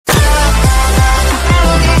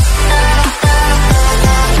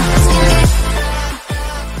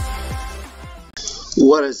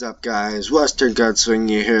What is up, guys? Western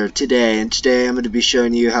Gunslinger here today, and today I'm going to be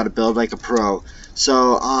showing you how to build like a pro.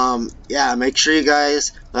 So, yeah, make sure you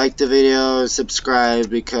guys like the video and subscribe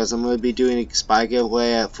because I'm going to be doing a spy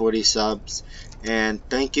giveaway at 40 subs. And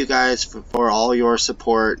thank you guys for all your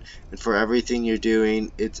support and for everything you're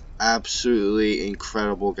doing. It's absolutely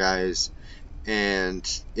incredible, guys. And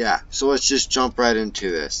yeah, so let's just jump right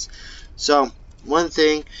into this. So, one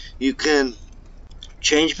thing you can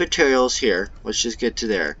change materials here. Let's just get to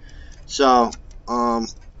there. So, I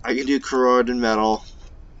can do corroded metal.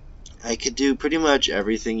 I could do pretty much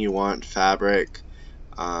everything you want. Fabric,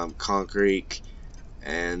 concrete,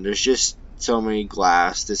 and there's just so many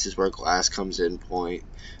glass. This is where glass comes in point.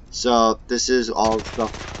 So this is all the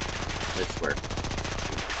stuff. I swear.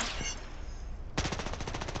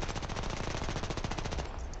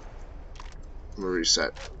 I'm gonna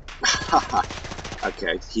reset.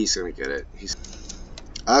 Okay, he's gonna get it.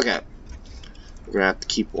 Okay. We're gonna have to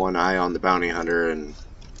keep one eye on the bounty hunter, and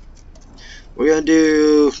we're gonna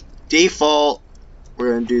do default.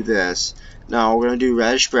 We're gonna do this. Now we're gonna do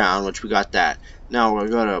reddish brown, which we got that. Now we're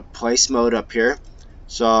gonna place mode up here.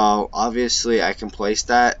 So obviously I can place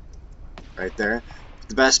that right there.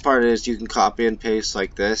 The best part is you can copy and paste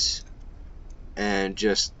like this and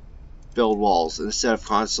just build walls instead of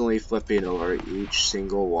constantly flipping over each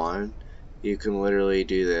single one. You can literally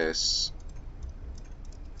do this.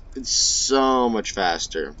 It's so much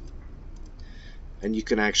faster, and you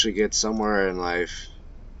can actually get somewhere in life.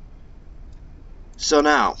 So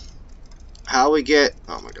now, how we get...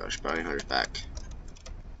 Oh my gosh, bounty hunter's back.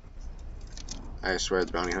 I swear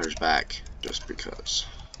the bounty hunter's back, just because.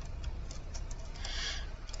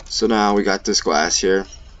 So now we got this glass here,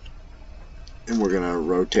 and we're gonna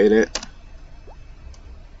rotate it.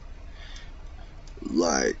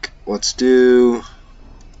 Like, let's do...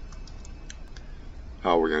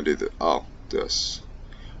 Oh, we're gonna do the... Oh, this.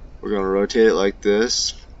 We're gonna rotate it like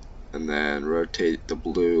this, and then rotate the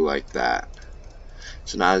blue like that.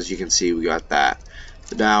 So now, as you can see, we got that.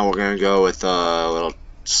 But now we're gonna go with a little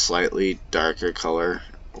slightly darker color.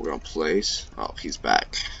 We're gonna place. Oh, he's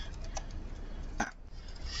back.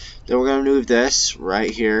 Then we're gonna move this right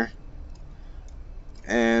here,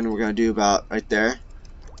 and we're gonna do about right there.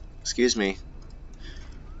 Excuse me.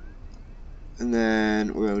 And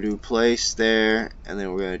then we're gonna do place there, and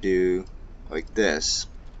then we're gonna do like this.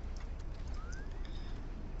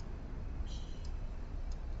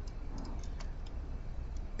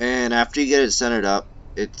 And after you get it centered up,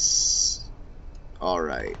 it's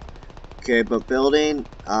alright. Okay, but building,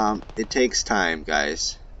 it takes time,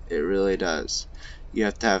 guys. It really does. You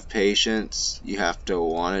have to have patience. You have to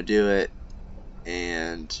want to do it.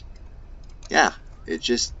 And, yeah, it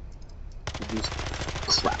just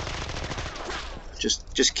crap.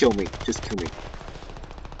 Just kill me. Just kill me.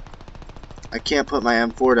 I can't put my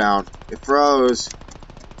M4 down. It froze.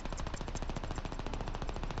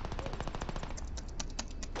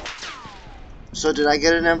 So did I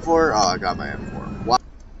get an M4? Oh, I got my M4. Wow.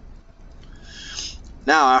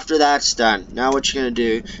 Now, after that's done, now what you're going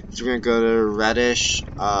to do is we're going to go to reddish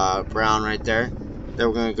brown right there. Then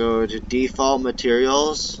we're going to go to default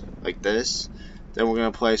materials, like this. Then we're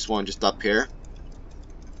going to place one just up here.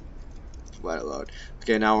 Let it load.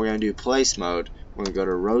 Okay, now we're going to do place mode. We're going to go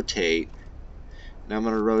to rotate. Now I'm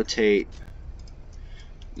going to rotate.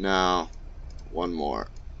 Now, one more.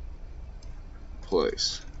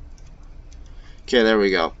 Place. Okay, there we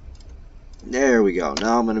go. There we go.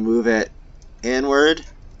 Now I'm going to move it inward,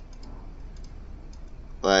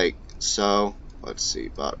 like so. Let's see,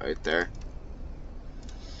 about right there.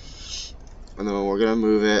 And then we're gonna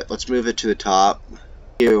move it. Let's move it to the top.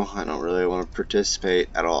 I don't really want to participate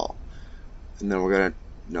at all. And then we're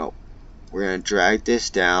gonna drag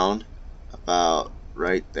this down about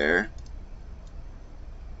right there,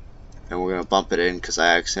 and we're gonna bump it in because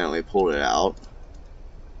I accidentally pulled it out.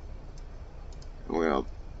 And we're gonna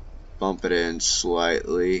bump it in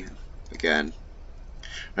slightly again.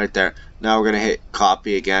 Right there. Now we're gonna hit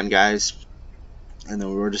copy again, guys, and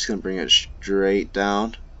then we're just gonna bring it straight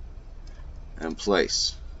down and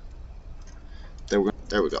place. There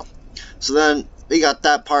we go. So then we got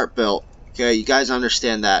that part built. Okay, you guys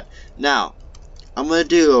understand that. Now I'm gonna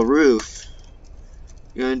do a roof.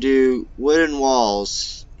 You're gonna do wooden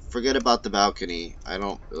walls. Forget about the balcony. I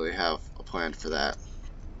don't really have a plan for that.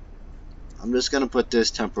 I'm just gonna put this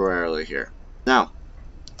temporarily here. Now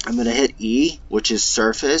I'm going to hit E, which is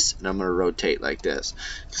surface, and I'm going to rotate like this.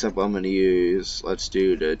 Except I'm going to use, let's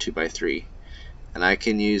do the 2x3. And I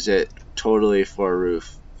can use it totally for a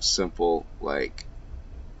roof. Simple like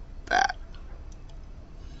that.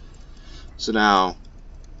 So now,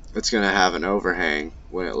 it's going to have an overhang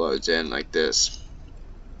when it loads in like this.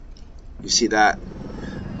 You see that?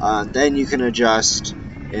 Then you can adjust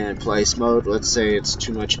in place mode. Let's say it's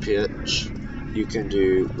too much pitch. You can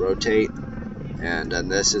do rotate, and then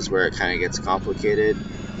this is where it kind of gets complicated.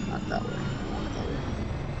 Not that way. Not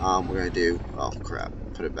that way. We're gonna do. Oh crap!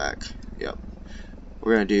 Put it back. Yep.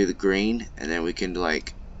 We're gonna do the green, and then we can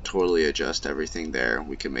like totally adjust everything there.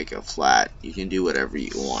 We can make it flat. You can do whatever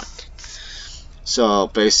you want. So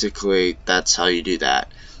basically, that's how you do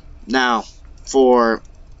that. Now, for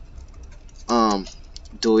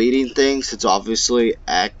deleting things, it's obviously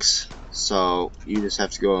X. So you just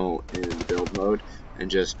have to go in build mode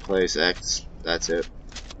and just place X. That's it.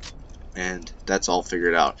 And that's all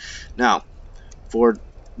figured out. Now, for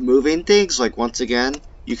moving things, like once again,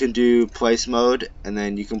 you can do place mode, and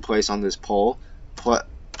then you can place on this pole,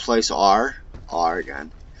 place R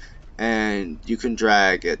again, and you can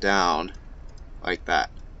drag it down like that.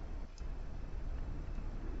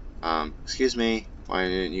 Excuse me, why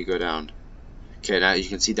didn't you go down? Okay, now you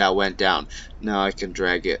can see that went down. Now I can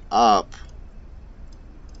drag it up,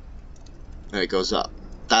 and it goes up.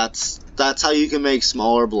 That's how you can make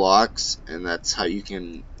smaller blocks, and that's how you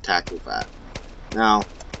can tackle that. Now,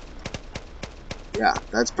 yeah,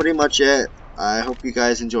 that's pretty much it. I hope you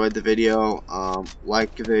guys enjoyed the video.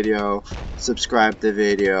 Like the video, subscribe the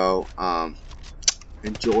video.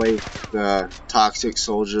 Enjoy the toxic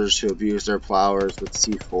soldiers who abuse their flowers with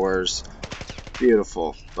C4s.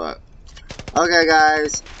 Beautiful. But okay,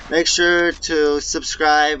 guys, make sure to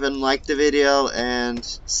subscribe and like the video, and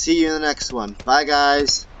see you in the next one. Bye,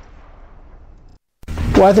 guys.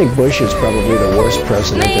 Well, I think Bush is probably the worst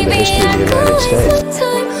president in the history of the United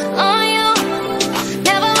States.